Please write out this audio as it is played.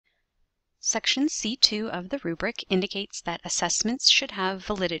Section C2 of the rubric indicates that assessments should have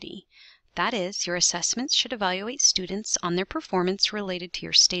validity. That is, your assessments should evaluate students on their performance related to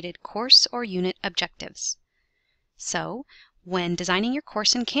your stated course or unit objectives. So, when designing your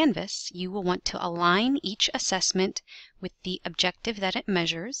course in Canvas, you will want to align each assessment with the objective that it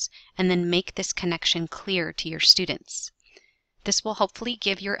measures, and then make this connection clear to your students. This will hopefully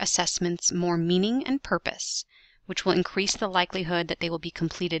give your assessments more meaning and purpose, which will increase the likelihood that they will be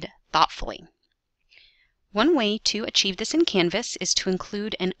completed thoughtfully. One way to achieve this in Canvas is to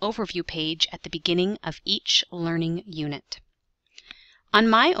include an overview page at the beginning of each learning unit. On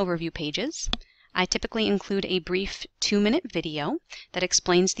my overview pages, I typically include a brief 2-minute video that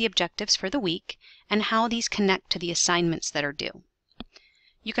explains the objectives for the week and how these connect to the assignments that are due.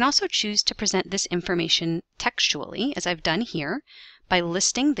 You can also choose to present this information textually, as I've done here, by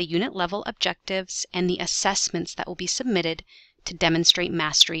listing the unit level objectives and the assessments that will be submitted to demonstrate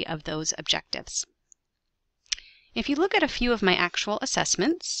mastery of those objectives. If you look at a few of my actual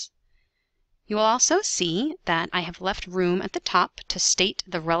assessments, you will also see that I have left room at the top to state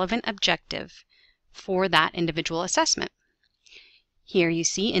the relevant objective for that individual assessment. Here you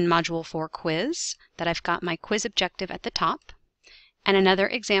see in Module 4 Quiz that I've got my quiz objective at the top, and another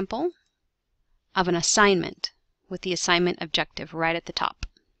example of an assignment with the assignment objective right at the top.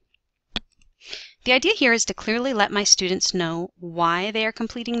 The idea here is to clearly let my students know why they are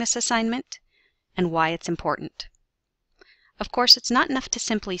completing this assignment and why it's important. Of course, it's not enough to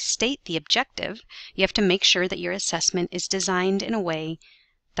simply state the objective. You have to make sure that your assessment is designed in a way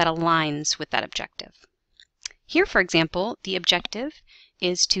that aligns with that objective. Here, for example, the objective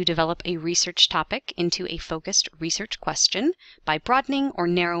is to develop a research topic into a focused research question by broadening or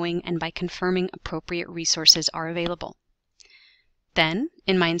narrowing and by confirming appropriate resources are available. Then,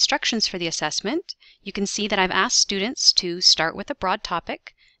 in my instructions for the assessment, you can see that I've asked students to start with a broad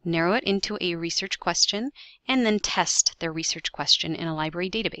topic, narrow it into a research question, and then test their research question in a library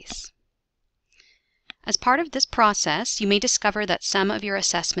database. As part of this process, you may discover that some of your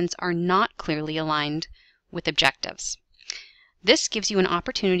assessments are not clearly aligned with objectives. This gives you an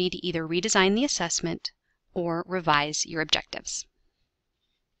opportunity to either redesign the assessment or revise your objectives.